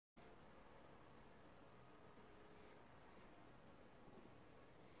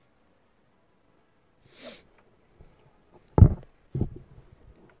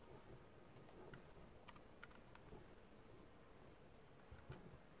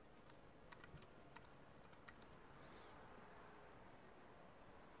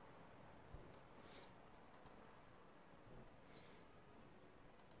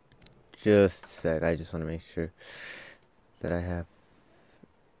just a sec. I just want to make sure that I have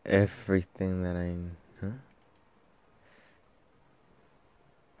everything that I... Huh?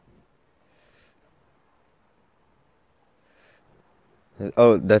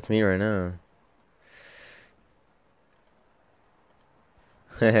 Oh, that's me right now.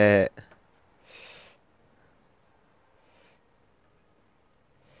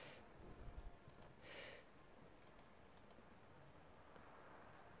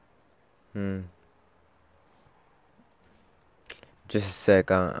 Hmm. Just a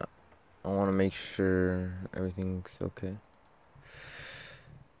sec. I want to make sure everything's okay.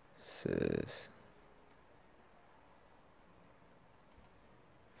 Sis.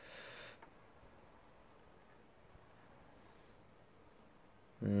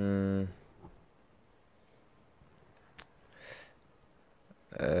 Hmm.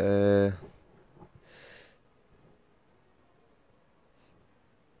 Uh.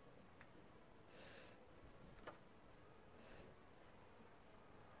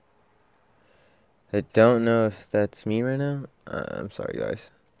 I don't know if that's me right now. I'm sorry,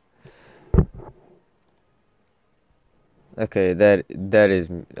 guys. Okay, that is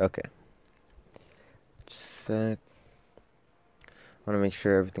okay. Just a sec. Want to make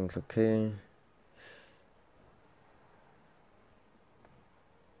sure everything's okay.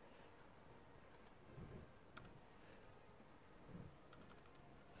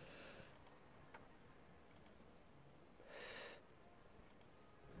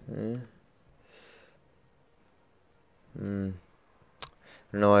 Hmm. Hmm. I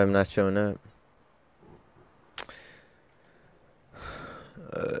don't know why I'm not showing up.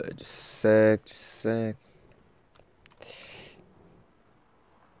 Just a sec. Just a sec.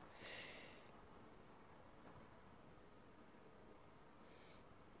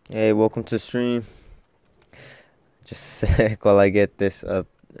 Hey, welcome to the stream. Just a sec while I get this up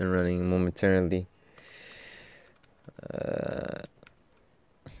and running momentarily. Uh,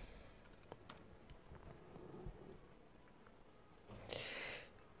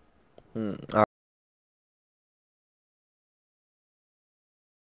 all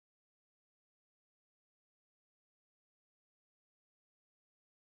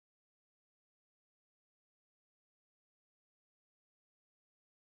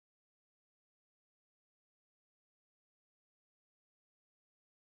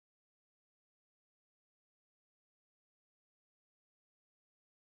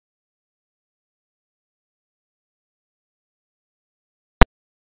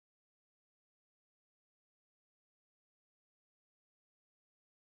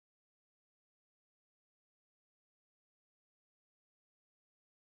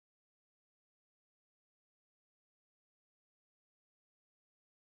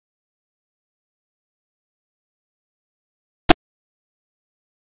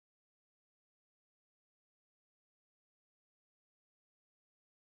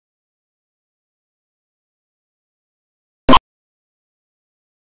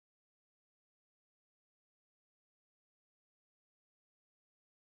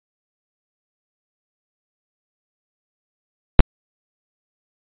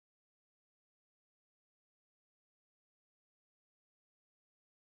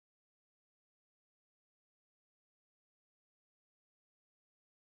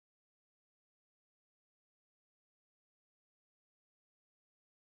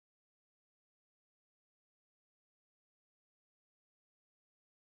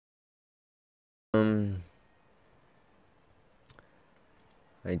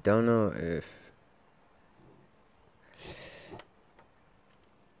I don't know if.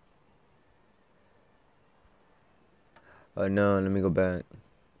 Oh no, let me go back.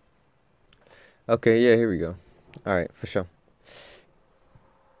 Okay, yeah, here we go. All right, for sure.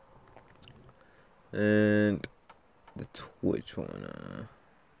 And the Twitch one.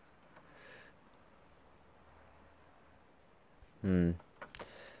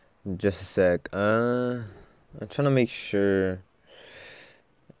 Just a sec. I'm trying to make sure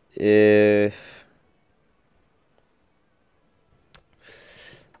if.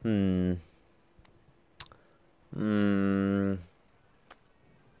 Hmm. Hmm.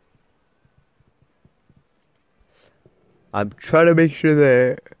 I'm trying to make sure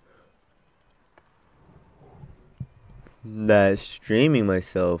that streaming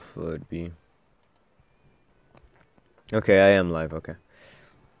myself would be. Okay, I am live. Okay.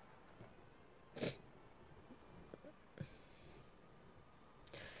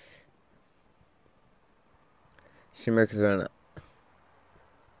 Streamers are on.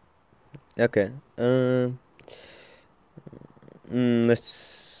 Okay.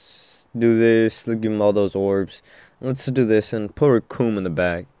 Let's do this. Let's give him all those orbs. Let's do this and put Raccoon in the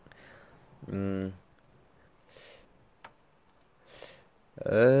back. Mm.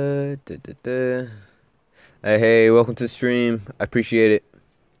 Da, da, da. Hey, welcome to the stream. I appreciate it.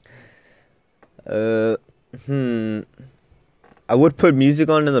 Uh, hmm. I would put music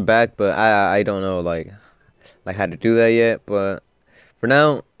on in the back, but I don't know like how to do that yet. But for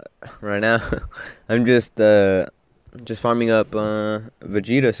now, right now, I'm just farming up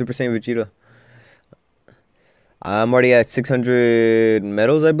Vegeta, Super Saiyan Vegeta. I'm already at 600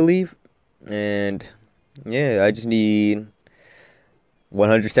 medals, I believe, and yeah, I just need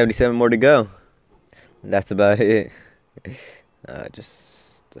 177 more to go. That's about it.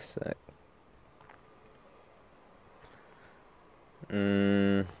 Just a sec.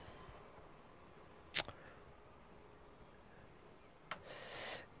 Mm,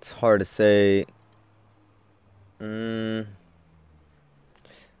 it's hard to say. Mm,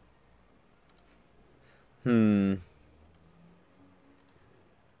 hmm.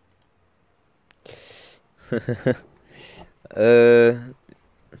 uh,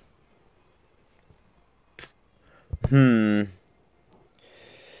 hmm.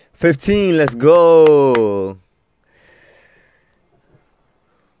 15, let's go.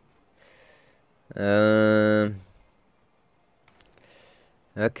 Um,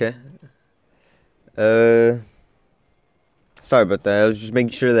 okay. Uh, Sorry about that. I was just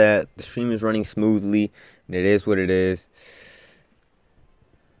making sure that the stream is running smoothly, and it is what it is.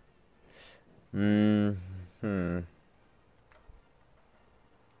 Hmm.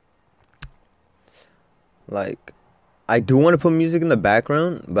 Like, I do want to put music in the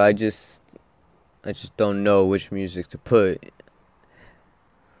background, but I just don't know which music to put.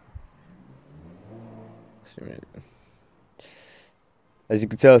 As you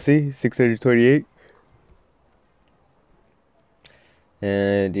can tell, see, 628.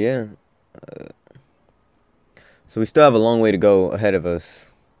 And yeah, uh, so we still have a long way to go ahead of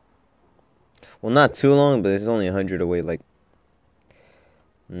us. Well, not too long, but it's only 100 away. Like,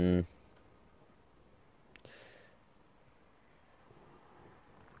 mm,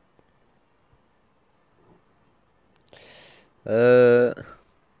 uh,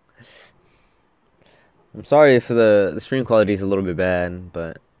 I'm sorry if the stream quality is a little bit bad,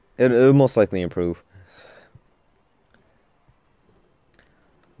 but it'll most likely improve.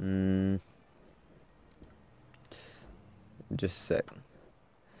 Mm, just a sec.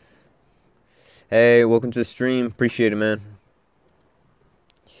 Hey, welcome to the stream. Appreciate it, man.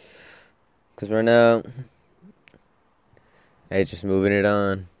 Cause right now, hey, just moving it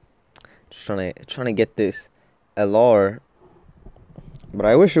on. Just trying to get this LR, but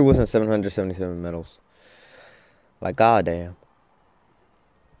I wish it wasn't 777 medals. Like, goddamn.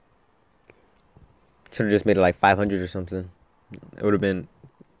 Should have just made it like 500 or something. It would have been.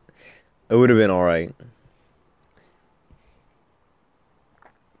 It would have been all right.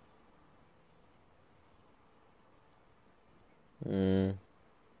 Mm,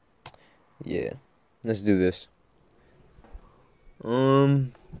 yeah. Let's do this. Hmm.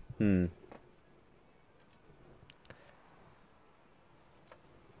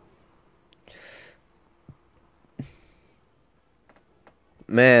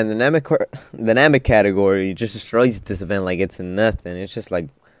 Man, the Namek category just destroys this event like it's nothing. It's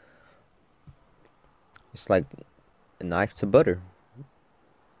like a knife to butter.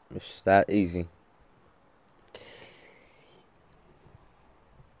 It's just that easy.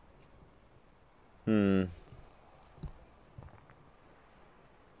 Hmm.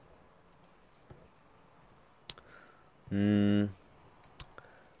 Hmm.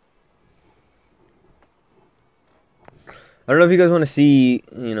 I don't know if you guys want to see,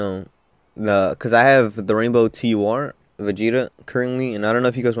 because I have the Rainbow TUR Vegeta currently, and I don't know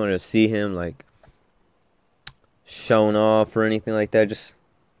if you guys want to see him like shown off or anything like that. Just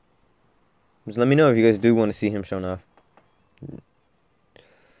let me know if you guys do want to see him shown off.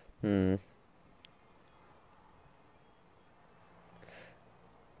 Hmm.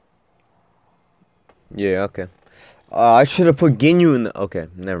 Yeah. Okay. I should have put Ginyu in the. Okay.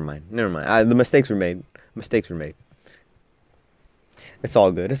 Never mind. Never mind. The mistakes were made. Mistakes were made. It's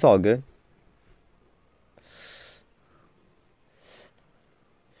all good. It's all good.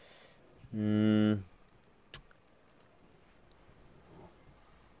 Hmm.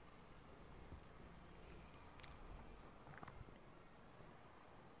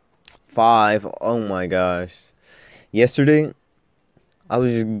 5. Oh my gosh. Yesterday, I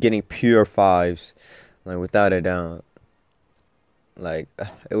was just getting pure 5s, like without a doubt. Like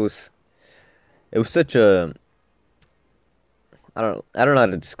it was such a I don't know how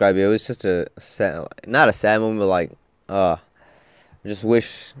to describe it. It was just a sad, not a sad moment, but like I just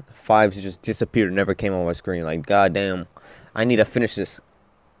wish 5s just disappeared, never came on my screen. Like, goddamn, I need to finish this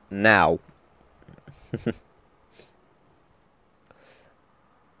now.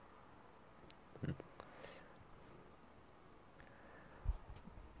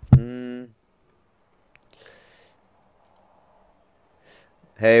 Mm.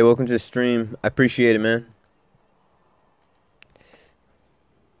 Hey, welcome to the stream. I appreciate it, man.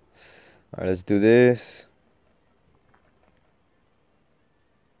 All right, let's do this.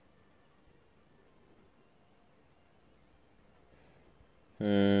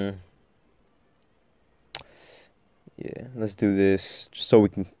 Hmm. Yeah, let's do this just so we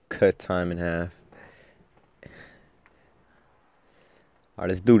can cut time in half. All right,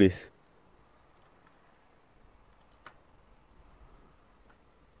 let's do this.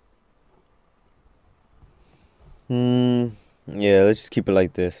 Hmm. Yeah, let's just keep it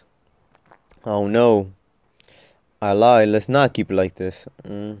like this. Oh no, I lied. Let's not keep it like this.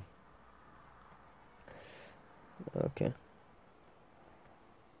 Okay.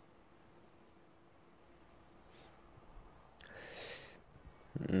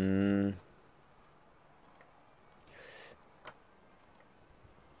 Mm.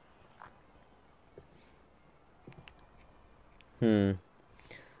 Hmm.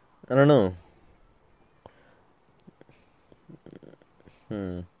 I don't know.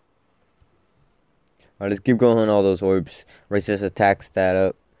 Hmm. Alright, let's keep going on all those orbs. Race just attacks that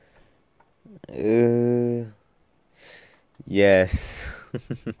up. Yes.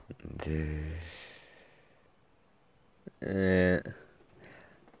 uh,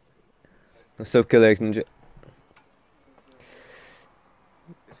 what's up, Killer X Ninja?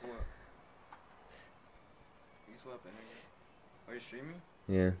 Are you streaming?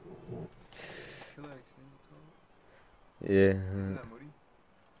 Yeah. Killer X Ninja. Yeah. Isn't that Moody?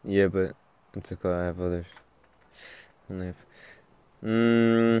 Yeah, but it's okay. I have others. Only have.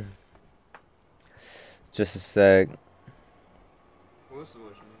 Mm, just a sec. Who else is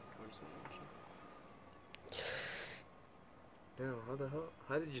watching? Damn, how the hell?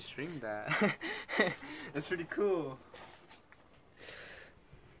 How did you stream that? That's pretty cool.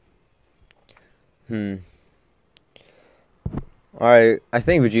 Alright, I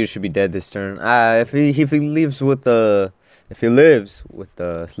think Vegeta should be dead this turn. If he lives with the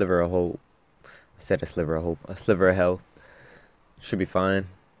sliver of hope, I said a sliver of hope, a sliver of health, should be fine.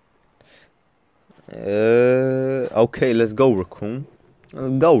 Okay, let's go, Raccoon.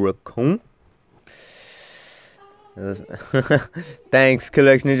 Let's go, Raccoon. Thanks,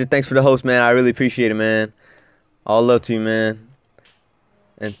 Killer X Ninja. Thanks for the host, man. I really appreciate it, man. All love to you, man.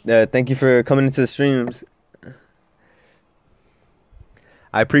 And thank you for coming into the streams.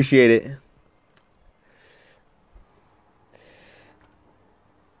 I appreciate it.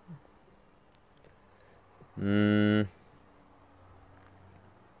 Mm.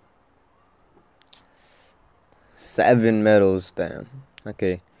 7 medals, damn.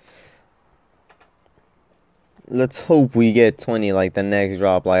 Okay. Let's hope we get 20 like the next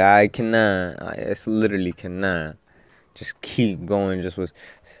drop. Like I cannot. I literally cannot. Just keep going just with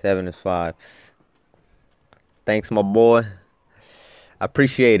 7 is 5. Thanks, my boy. I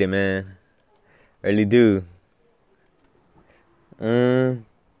appreciate it, man. Really do.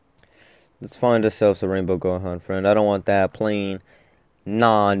 Let's find ourselves a Rainbow Gohan, friend. I don't want that plain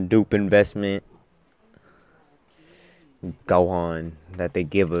non-dupe investment Gohan that they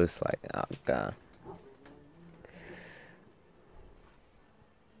give us. Like, oh god.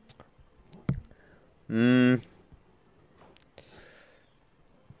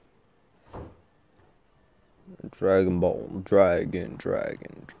 Dragon Ball, Dragon.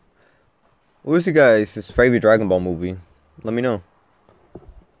 What's your guys' favorite Dragon Ball movie? Let me know.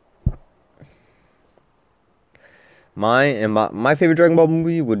 My favorite Dragon Ball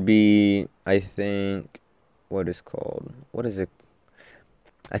movie would be, I think, what is it?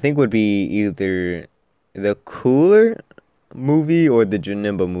 I think would be either the Cooler movie or the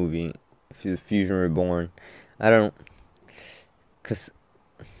Janemba movie, Fusion Reborn. I don't, cause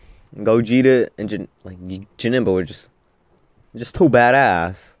Gogeta and Janemba were just too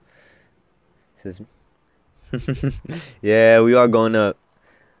badass. Says, yeah, we are going up.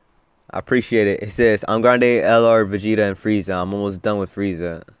 I appreciate it. It says, I'm Grande, LR, Vegeta, and Frieza. I'm almost done with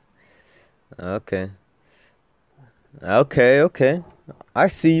Frieza. Okay. Okay. I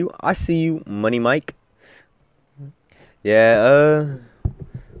see you, Money Mike. Yeah,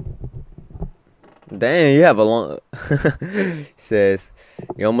 dang, you have a long... says,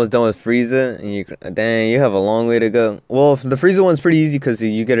 you're almost done with Frieza, and dang, you have a long way to go. Well, the Frieza one's pretty easy because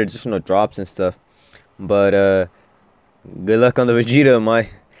you get additional drops and stuff. But, good luck on the Vegeta, my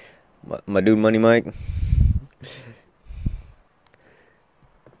dude, Money Mike.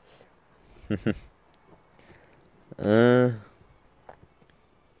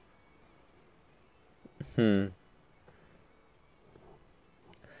 Hmm.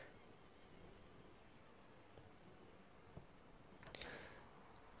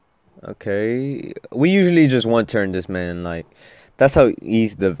 Okay. We usually just one turn this man. Like, that's how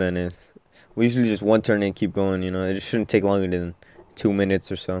easy the event is. We usually just one turn and keep going. It just shouldn't take longer than 2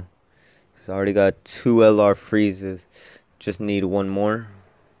 minutes or so. So I already got two LR freezes. Just need one more.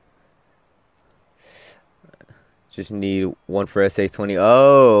 Just need one for SA-20.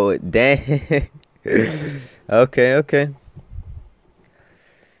 Oh, dang. Okay, okay.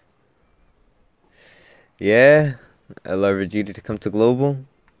 Yeah. LR Vegeta to come to global.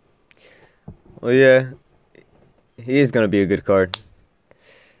 Oh yeah, he is gonna be a good card.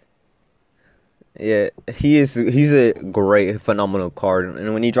 Yeah, he is. He's a great, phenomenal card,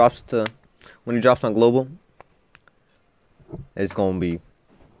 and when he drops on global, it's gonna be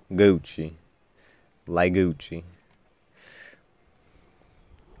Gucci, like Gucci.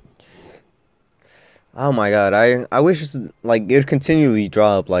 Oh my god, I wish like it'd continually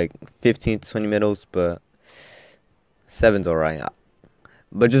drop like 15 to 20 medals, but seven's alright.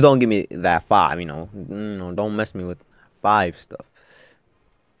 But just don't give me that five, don't mess me with five stuff.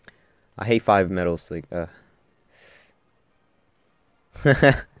 I hate five medals. Like,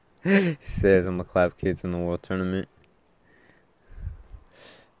 says I'm gonna clap kids in the world tournament.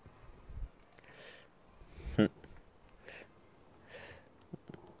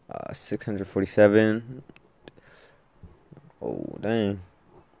 647. Oh, dang.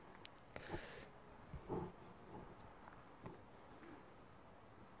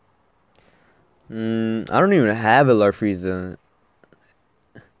 I don't even have a Larfrieza.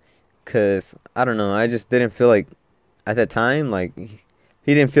 Because, I don't know, I just didn't feel like, at that time, like, he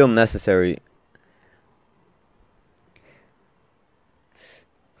didn't feel necessary.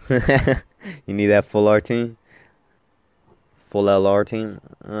 You need that full R team? Full LR team?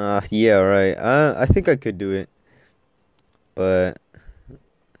 Yeah, right. I think I could do it. But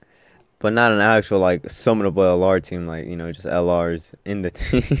not an actual, like, summonable LR team, like, just LRs in the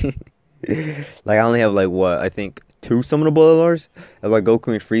team. Like, I only have, like, what, I think two summonable LRs? I have, like,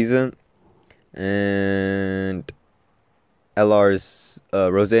 Goku and Frieza. And LR's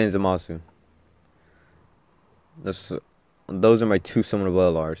Rose and Zamasu. That's, those are my two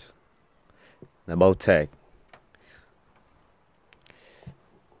summonable LRs. They're both tag.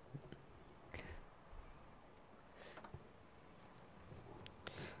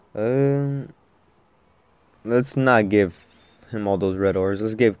 Um, let's not give him all those red orbs.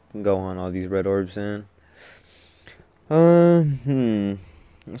 Let's give Gohan all these red orbs in.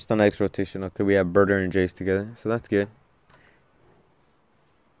 What's the next rotation? Okay, we have Burter and Jace together, so that's good.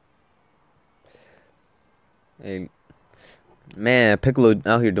 Hey, man, Piccolo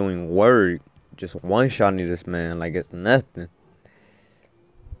out here doing work. Just one-shotting this man like it's nothing.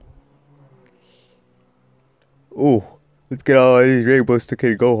 Ooh, let's get all these rainbows to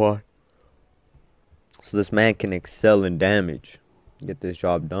Kid Gohan. So this man can excel in damage. Get this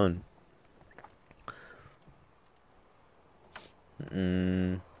job done.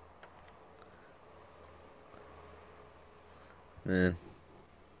 Man.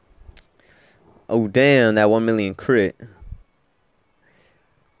 Oh damn, that 1 million crit.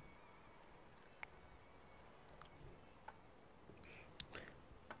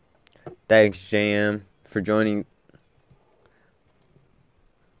 Thanks, JM, for joining.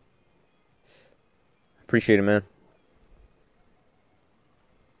 Appreciate it, man.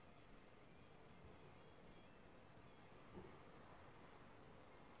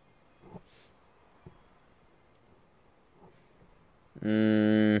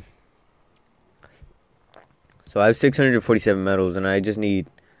 So I have 647 medals, and I just need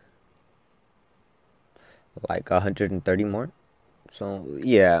like 130 more. So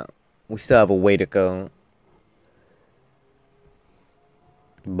yeah, we still have a way to go.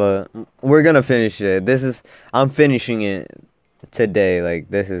 But we're gonna finish it. I'm finishing it today. Like,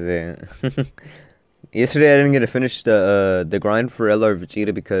 this is it. Yesterday I didn't get to finish the grind for LR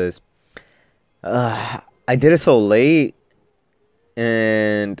Vegeta because I did it so late,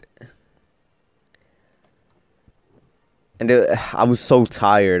 and I was so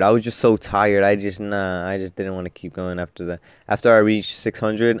tired. I was just so tired. I just didn't want to keep going after that. After I reached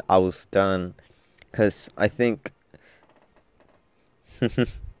 600, I was done. Cause I think,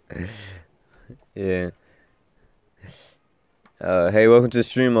 yeah. Hey, welcome to the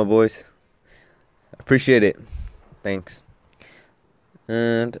stream, my boys. Appreciate it. Thanks.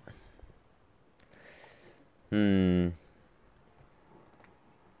 And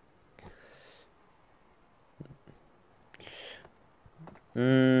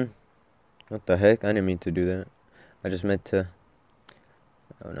what the heck? I didn't mean to do that. I just meant to.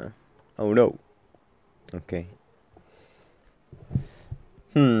 Oh no. Oh no. Okay.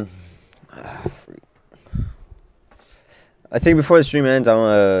 Freak. I think before the stream ends, I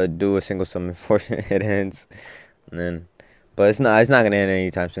want to do a single summon before it ends, and then, but it's not gonna end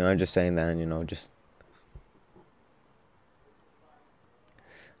anytime soon. I'm just saying that, just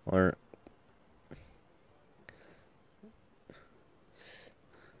or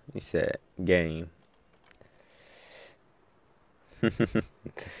you said game.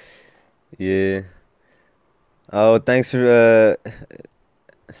 Yeah. Oh, thanks for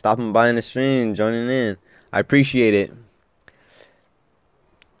stopping by in the stream, joining in. I appreciate it.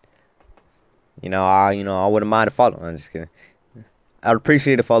 I wouldn't mind a follow. I'm just kidding. I'd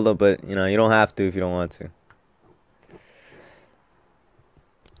appreciate a follow, but you don't have to if you don't want to.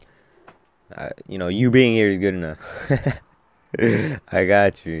 You being here is good enough. I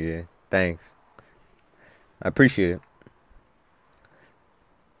got you. Yeah, thanks. I appreciate it.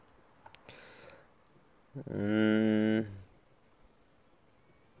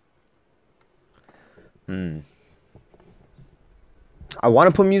 I want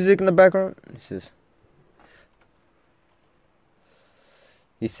to put music in the background.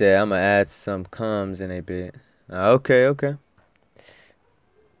 He said I'm gonna add some comms in a bit. Okay, okay.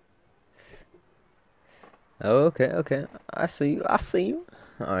 Okay, okay. I see you. I see you.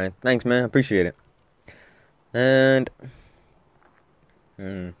 All right. Thanks, man. Appreciate it. And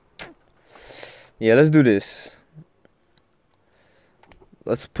yeah, let's do this.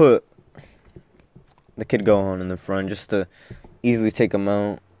 Let's put the Kid Gohan in the front just to easily take him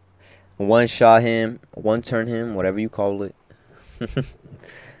out. One shot him, one turn him, whatever you call it.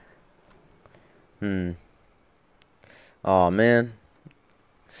 Oh man.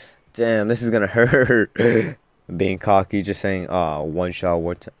 Damn, this is gonna hurt. Being cocky, just saying, one shot,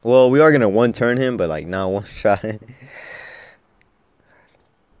 one turn. Well, we are gonna one turn him, but like not one shot.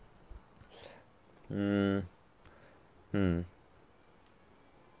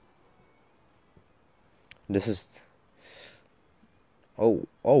 This is. Oh,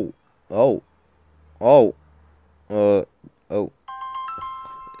 oh, oh, oh, oh,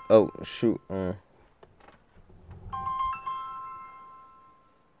 oh, shoot.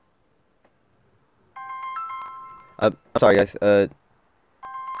 I'm sorry, guys.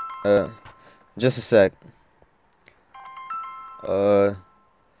 Just a sec.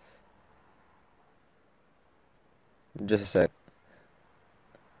 Just a sec.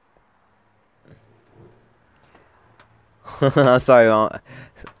 I'm sorry,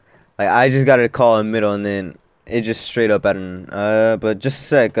 like I just got a call in the middle, and then it just straight up at but just a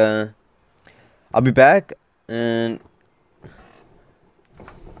sec. I'll be back, and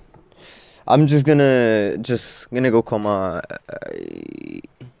I'm just gonna go call my.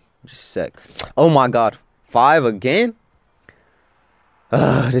 Just a sec. Oh my God, 5 again?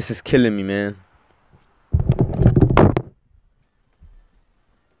 This is killing me, man.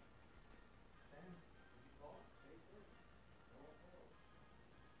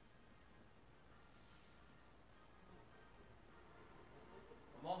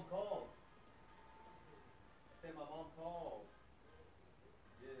 My mom called. Say my mom called.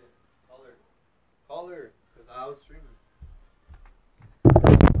 Yeah, call her, cause I was streaming.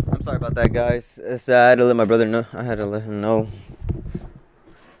 I'm sorry about that, guys. I had to let my brother know. I had to let him know.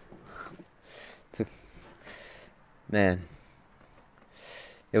 Man.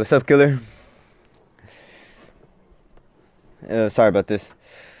 Hey, what's up, killer? Sorry about this.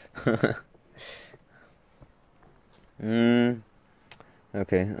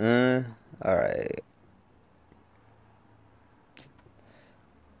 Okay. All right.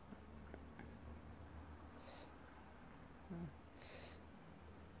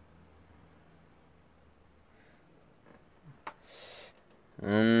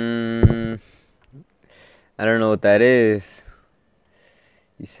 I don't know what that is.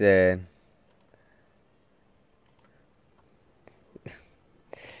 He said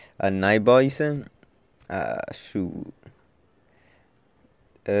a night ball. You said? Shoot.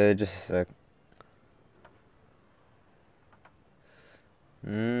 Just a sec.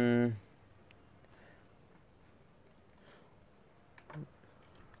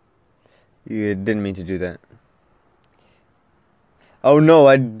 You didn't mean to do that. Oh no,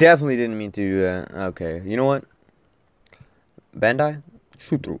 I definitely didn't mean to do that. Okay, you know what? Bandai,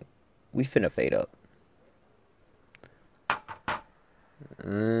 shoot through. We finna fade up.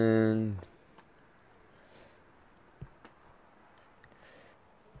 And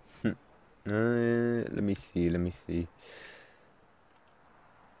let me see.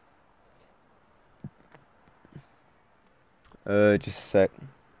 Just a sec.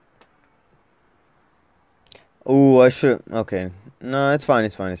 Oh, I should. Okay. No, it's fine.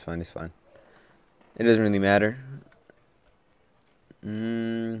 It doesn't really matter.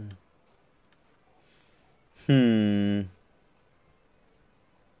 Hmm.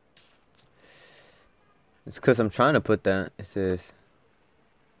 It's because I'm trying to put that. It says,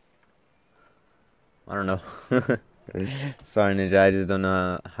 I don't know. Sorry, Ninja. I just don't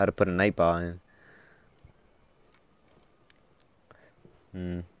know how to put a night ball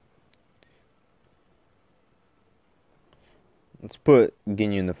in. Let's put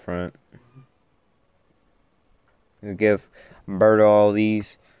Ginyu in the front. We'll give Bird all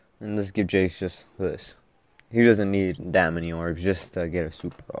these, and let's give Jace just this. He doesn't need that many orbs just to get a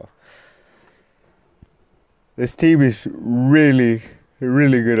super off. This team is really,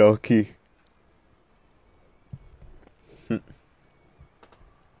 really good all key. I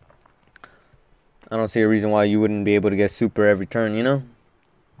don't see a reason why you wouldn't be able to get super every turn, you know?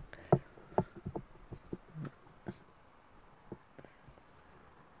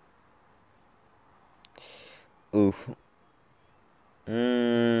 Oof.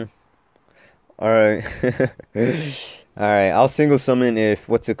 Alright. Alright, I'll single summon if,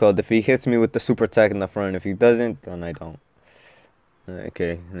 what's it called? If he hits me with the super attack in the front. If he doesn't, then I don't.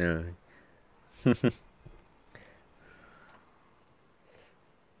 Okay, no.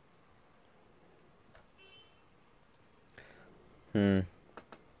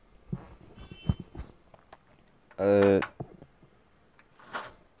 Uh,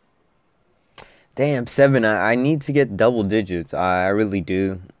 Damn, 7. I need to get double digits. I really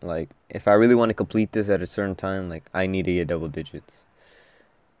do. Like, if I really want to complete this at a certain time, like, I need to get double digits.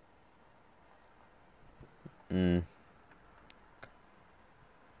 Let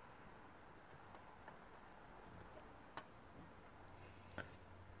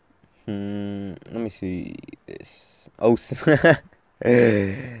me see this. Oh, I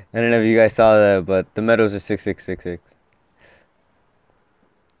don't know if you guys saw that, but the medals are 6666.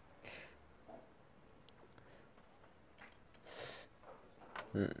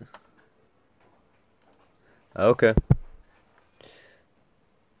 Okay.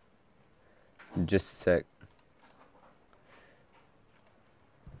 Just a sec.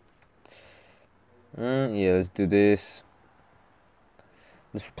 Yeah, let's do this.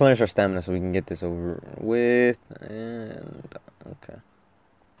 Let's replenish our stamina so we can get this over with. And okay.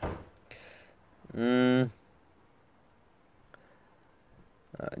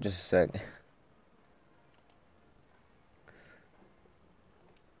 Just a sec.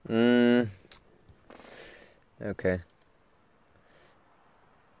 Okay.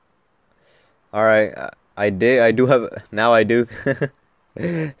 All right. I do have. Now I do.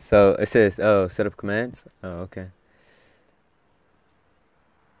 So it says, oh, set up commands. Oh, okay.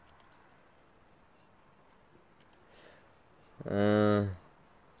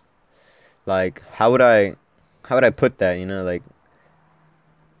 Like, how would I put that? You know, like,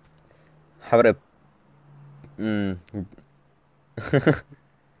 how would I?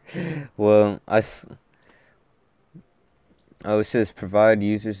 Well, oh, it says provide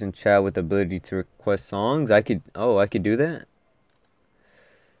users in chat with the ability to request songs. I could do that.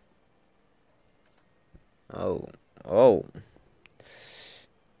 Oh, oh,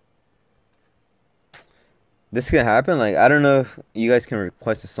 this can happen. Like, I don't know if you guys can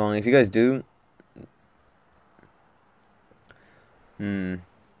request a song. If you guys do, oh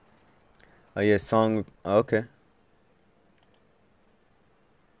yeah, song. Okay,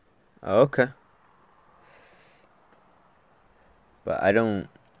 okay, but I don't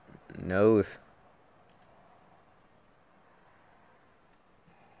know if.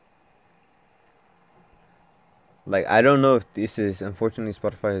 Like, I don't know if this is, unfortunately,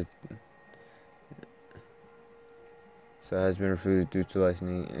 Spotify has been refused due to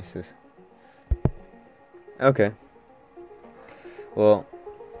licensing issues. Okay. Well,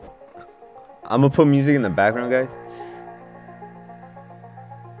 I'm gonna put music in the background, guys.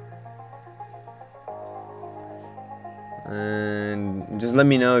 And just let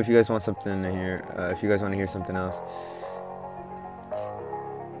me know if you guys want something to hear, if you guys want to hear something else.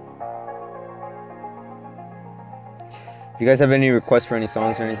 If you guys have any requests for any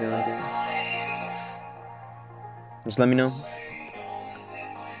songs or anything like that, just let me know.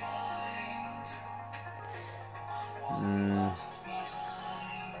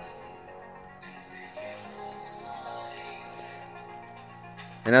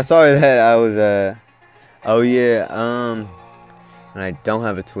 And I'm sorry that I was, oh yeah, and I don't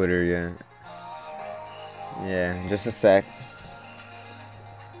have a Twitter yet. Yeah, just a sec.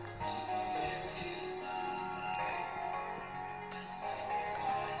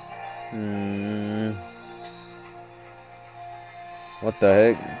 What the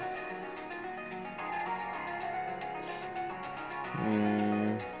heck?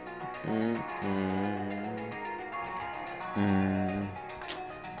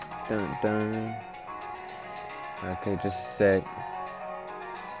 Dun dun. Okay, just a sec.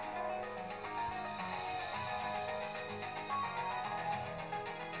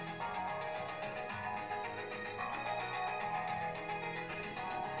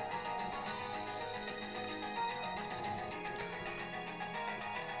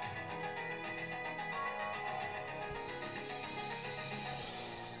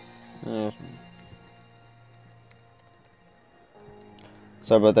 Yeah.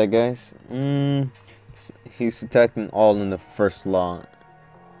 Sorry about that, guys. He's attacking all in the first lot.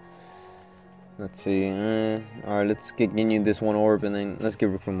 Let's see. Alright, let's continue this one orb and then let's get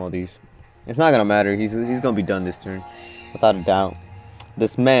rid of all these. It's not gonna matter. He's gonna be done this turn, without a doubt.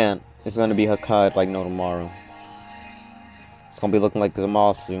 This man is gonna be Hakai like no tomorrow. It's gonna be looking like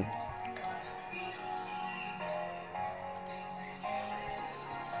Zamasu.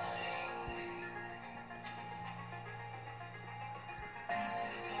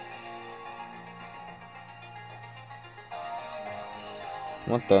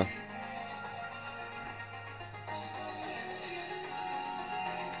 What the?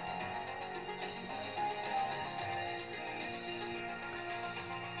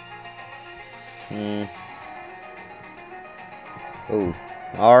 Oh.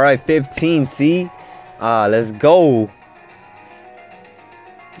 Alright, 15, see? Let's go.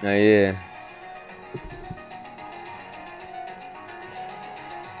 Oh, yeah.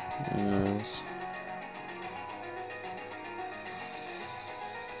 Yes.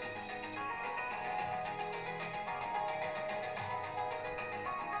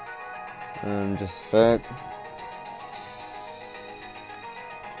 Just a sec.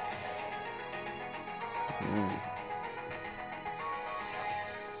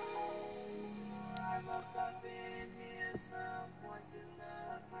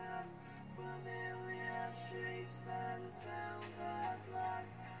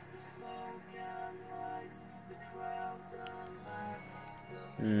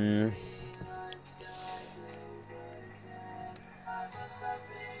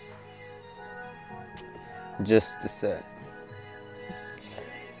 Just a sec.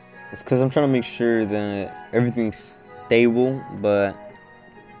 It's because I'm trying to make sure that everything's stable, but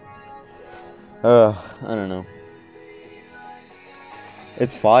I don't know.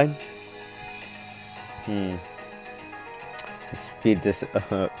 It's fine. Let's speed this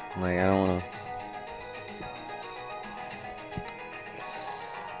up. Like, I don't wanna.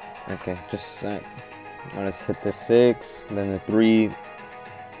 Okay, just a sec. Now let's hit the 6, then the 3.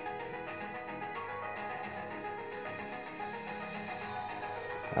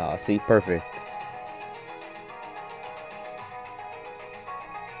 See, perfect.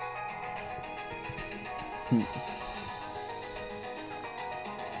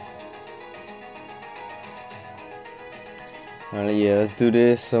 Alright, yeah, let's do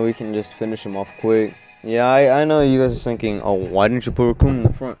this so we can just finish him off quick. Yeah, I know you guys are thinking, oh, why didn't you put Raccoon in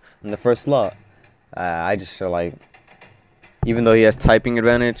the front, in the first slot? I just feel like, even though he has typing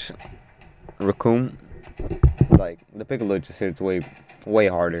advantage, Raccoon, like, the Piccolo just hits way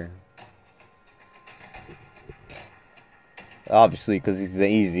harder. Obviously, because he's the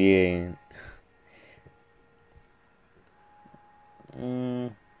easy A.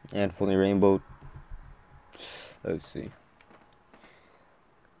 And fully rainbow. Let's see.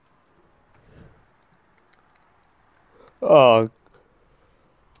 Oh,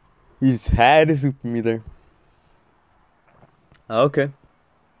 he's had a super me there. Okay.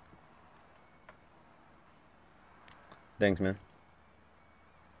 Thanks, man.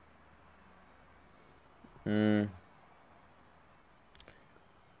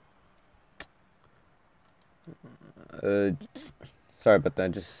 Sorry about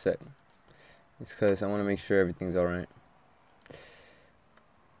that. Just a sec. It's because I want to make sure everything's alright.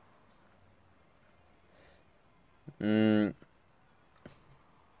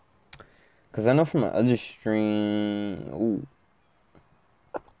 Because I know from my other stream. Ooh.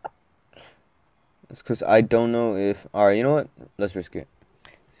 It's because I don't know if. Alright, you know what? Let's risk it.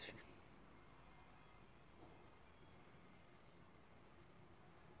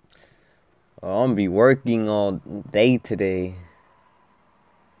 Oh, I'm gonna be working all day today.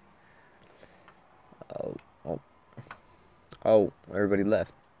 Oh, everybody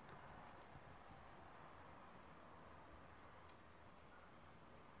left.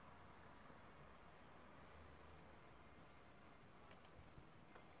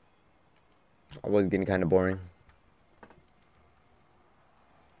 I was getting kind of boring.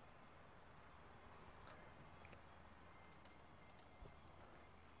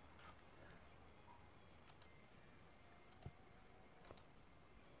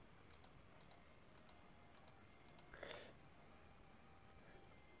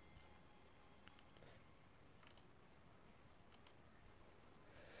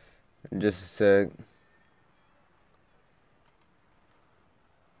 Just a sec.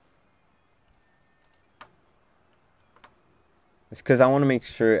 It's because I want to make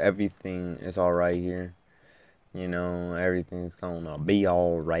sure everything is alright here. You know, everything's gonna be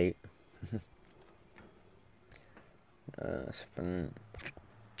alright. Spin.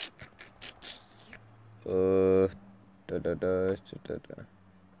 Da, da, da, da, da.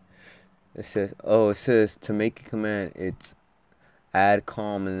 It says to make a command, it's add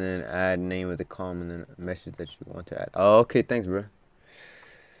com and then add name of the com and then a message that you want to add. Oh, okay, thanks, bro.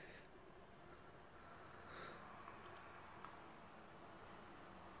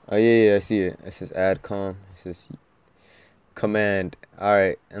 Oh yeah, I see it. It says add com. It says command. All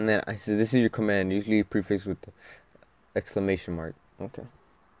right, and then I said this is your command. Usually prefix with the exclamation mark. Okay.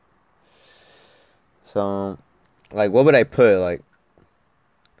 So, like, what would I put? Like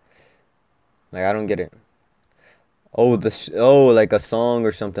I don't get it. Oh, like a song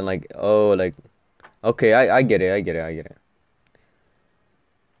or something. Like okay, I get it. I get it. I get it.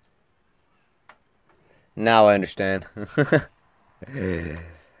 Now I understand.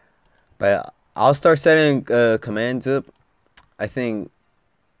 But I'll start setting commands up. I think,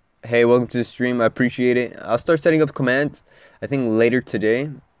 hey, welcome to the stream. I appreciate it. I'll start setting up commands, I think, later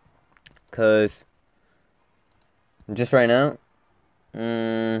today. Because just right now,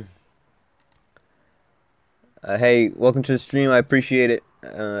 hey, welcome to the stream. I appreciate it.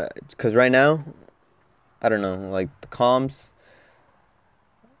 Because right now, I don't know, like the comms.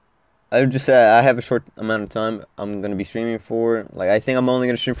 I just I have a short amount of time. I'm gonna be streaming for like I think I'm only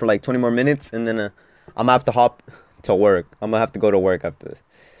gonna stream for like 20 more minutes, and then I'm gonna have to hop to work. I'm gonna have to go to work after this.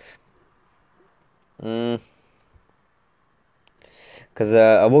 Cause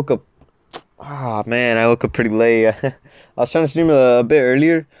I woke up. Ah man, I woke up pretty late. I was trying to stream a bit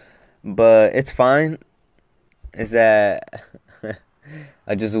earlier, but it's fine. Is that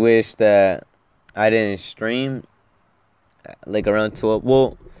I just wish that I didn't stream like around 12.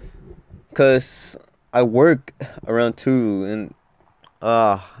 Well, cause I work around 2 and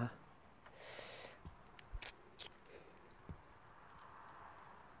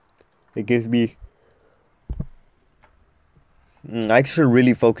it gives me. I should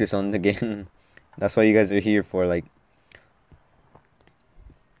really focus on the game. That's why you guys are here for. Like,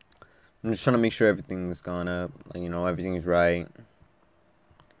 I'm just trying to make sure everything's gone up. Like, you know, everything's right.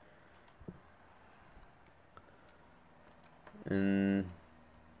 And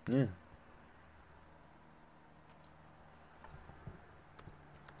yeah.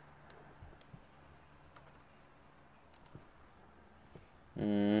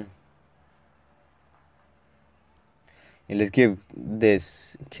 Yeah, let's give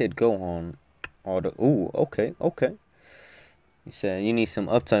this kid go on all the. Ooh, okay, okay. He said you need some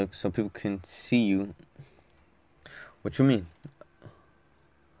uptime so people can see you. What you mean?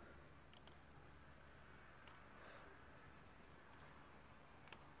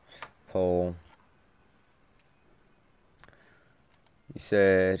 Poll. He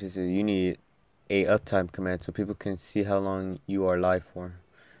said you need a uptime command so people can see how long you are live for.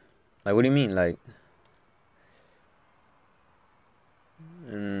 Like, what do you mean? Like,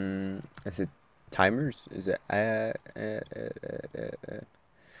 is it timers? Is it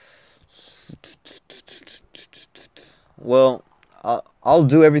Well, I'll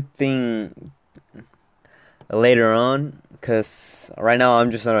do everything later on, cause right now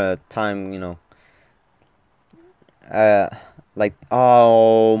I'm just on a time, you know. Like,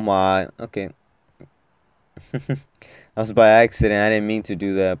 oh my, okay. That was by accident. I didn't mean to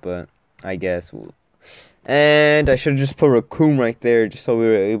do that, but I guess. And I should have just put Raccoon right there, just so we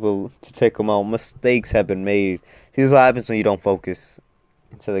were able to take him out. Mistakes have been made. See, this is what happens when you don't focus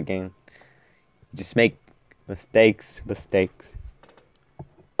into the game. You just make mistakes.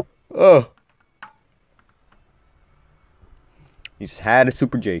 Oh. You just had a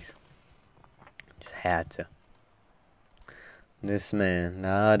Super Jace. Just had to. This man. The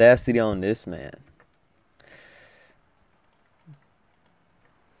audacity on this man.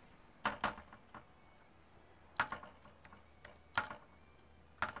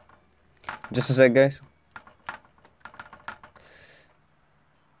 Just a sec, guys.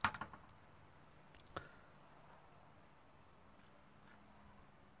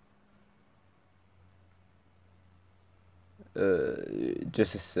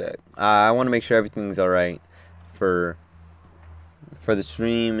 Just a sec. I want to make sure everything's alright for the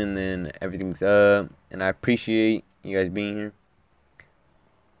stream, and then everything's up. And I appreciate you guys being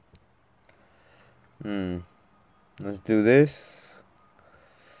here. Let's do this.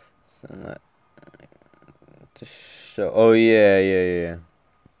 So to show. Oh yeah.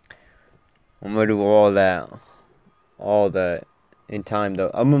 I'm gonna do all that in time though.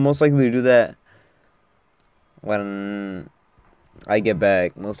 I'm most likely to do that when I get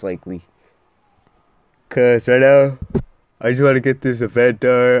back, most likely. Cause right now, I just want to get this event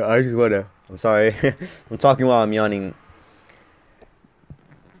done. I'm sorry, I'm talking while I'm yawning.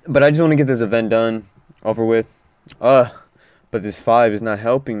 But I just want to get this event done, over with. But this 5 is not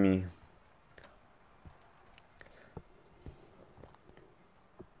helping me.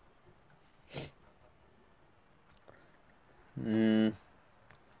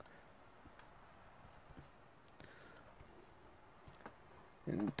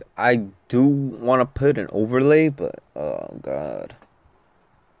 I do want to put an overlay, but oh god.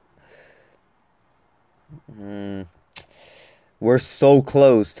 We're so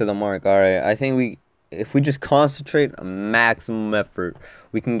close to the mark. All right, I think if we just concentrate a maximum effort,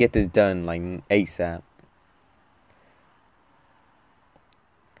 we can get this done like ASAP.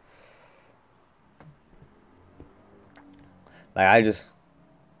 Like I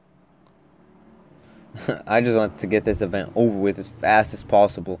just want to get this event over with as fast as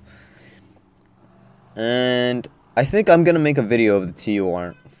possible. And I think I'm gonna make a video of the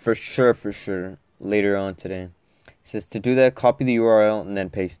TUR for sure, later on today. It says to do that, copy the URL and then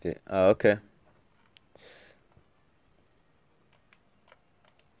paste it. Okay.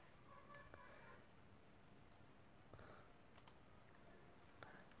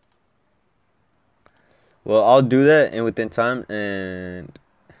 Well, I'll do that and within time.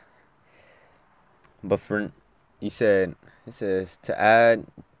 But for it says to add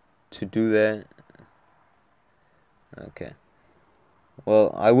to do that. Okay.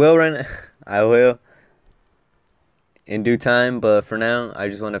 Well, I will I will in due time, but for now, I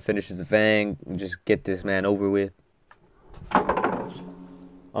just want to finish this event, just get this man over with.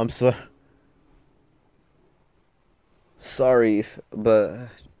 I'm sorry, but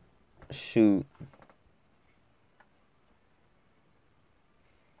shoot.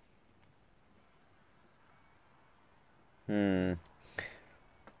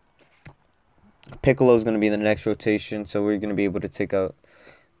 Piccolo's gonna be in the next rotation, so we're gonna be able to take out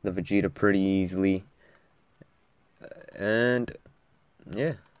the Vegeta pretty easily. And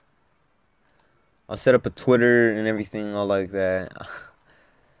yeah, I'll set up a Twitter and everything, all like that.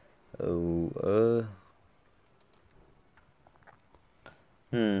 Yeah,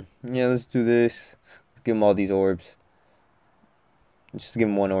 let's do this. Let's give him all these orbs. Just give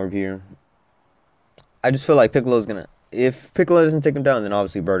him one orb here. I just feel like Piccolo's gonna. If Piccolo doesn't take him down, then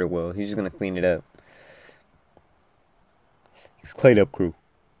obviously Burter will. He's just gonna clean it up. He's cleaned up crew.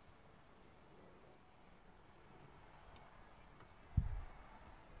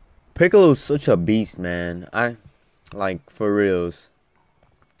 Piccolo's such a beast, man. Like, for reals.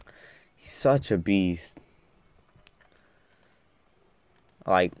 He's such a beast.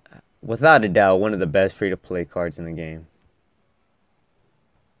 Like, without a doubt, one of the best free-to-play cards in the game.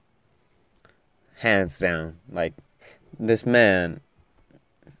 Hands down. Like, this man.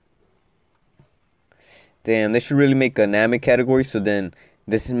 Damn, they should really make a Namek category, so then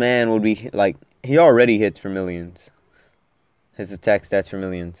this man would be, like, he already hits for millions. His attack stats for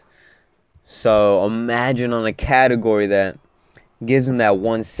millions. So, imagine on a category that gives him that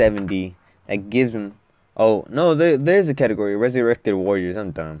 170. That gives him... Oh, no, there's a category. Resurrected Warriors. I'm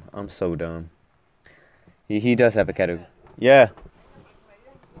dumb. I'm so dumb. He does have a category. Yeah.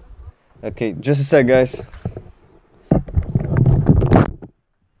 Okay, just a sec, guys.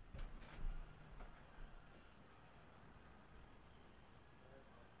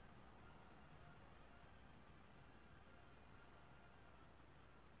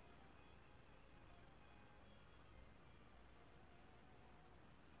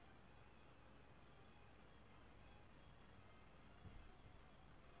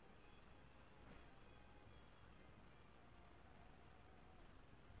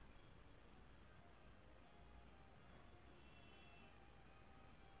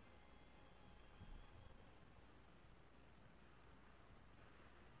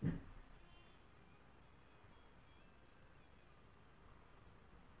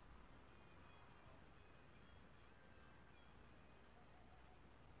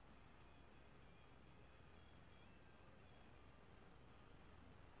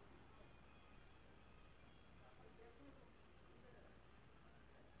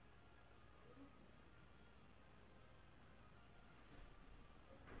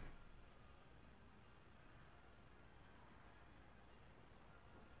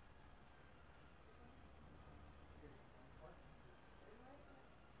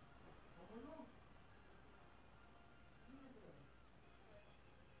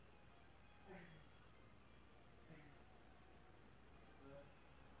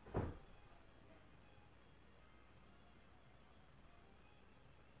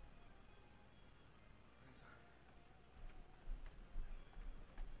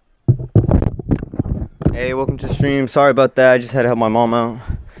 Hey, welcome to the stream. Sorry about that. I just had to help my mom out.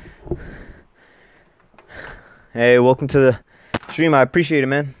 Hey, welcome to the stream. I appreciate it,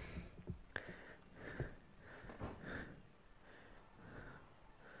 man.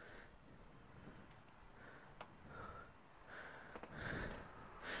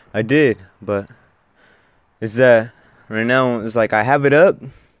 I did, but it's that right now it's like I have it up,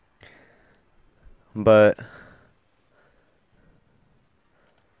 but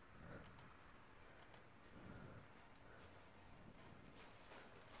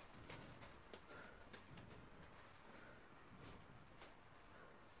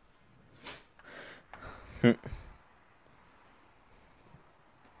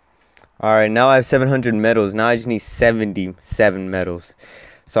alright, now I have 700 medals. Now I just need 77 medals.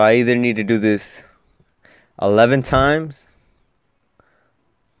 So I either need to do this 11 times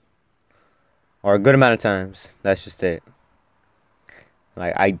or a good amount of times. That's just it.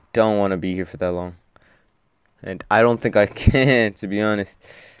 Like, I don't want to be here for that long. And I don't think I can, to be honest.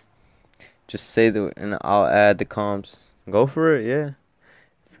 Just say the, and I'll add the comps. Go for it, yeah.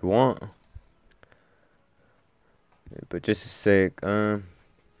 If you want. But just a sec,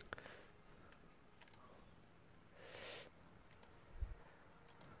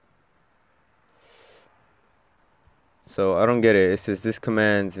 so I don't get it. It says this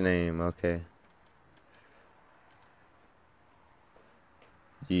command's name, okay.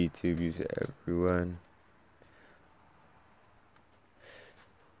 YouTube use everyone.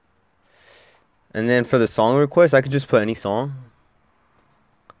 And then for the song request, I could just put any song.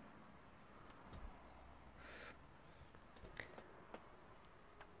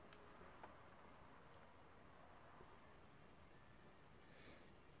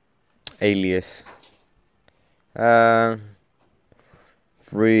 Alias.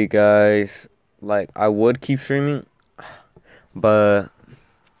 Free guys. Like I would keep streaming, but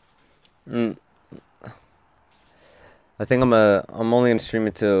I think I'm only gonna stream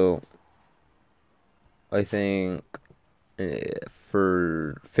it till I think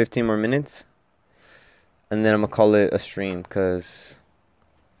for 15 more minutes, and then I'm gonna call it a stream, cause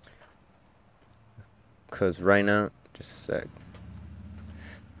right now, just a sec.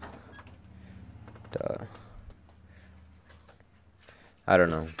 I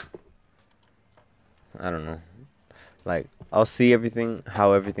don't know. Like, I'll see everything,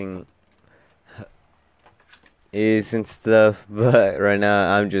 how everything is and stuff, but right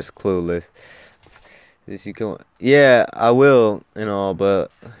now I'm just clueless. This you can, yeah, I will and all,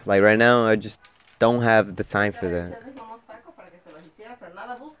 but like right now I just don't have the time for that.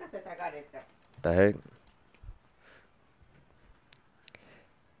 The heck?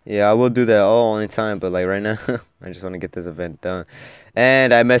 Yeah, I will do that all in time, but like right now, I just want to get this event done.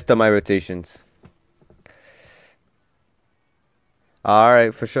 And I messed up my rotations.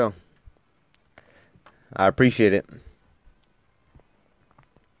 Alright, for sure. I appreciate it.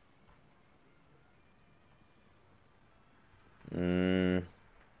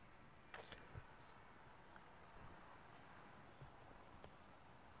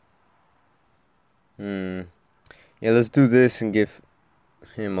 Yeah, let's do this and give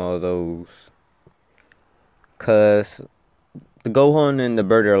him all those. Cause the Gohan and the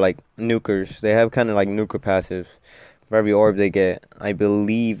Bird are like nukers. They have kind of like nuker passives. For every orb they get, I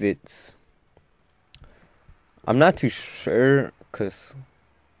believe it's. I'm not too sure, cause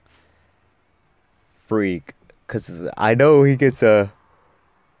freak, cause I know he gets a.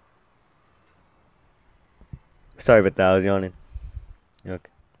 Sorry about that, I was yawning. Okay.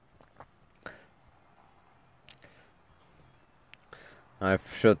 Alright,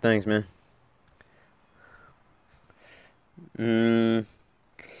 for sure, thanks, man.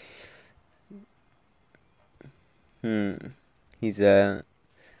 He's at.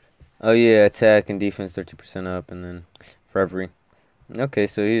 Oh yeah, attack and defense 30% up, and then for every. Okay,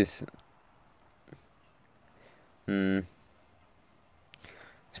 so he's. It's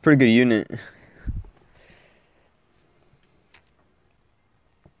a pretty good unit.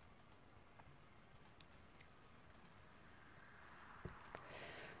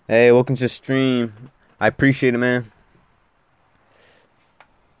 Hey, welcome to the stream. I appreciate it, man.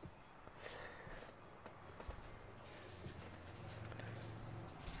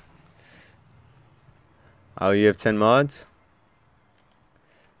 Oh, you have 10 mods?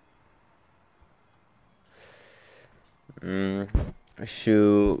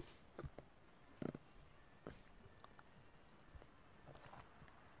 Shoot.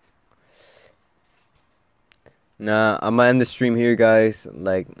 Nah, I'm gonna end the stream here, guys.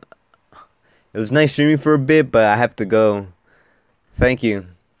 Like, it was nice streaming for a bit, but I have to go. Thank you.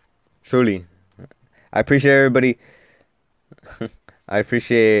 Truly. I appreciate everybody. I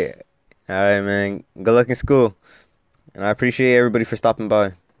appreciate All right, man. Good luck in school, and I appreciate everybody for stopping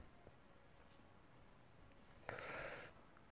by.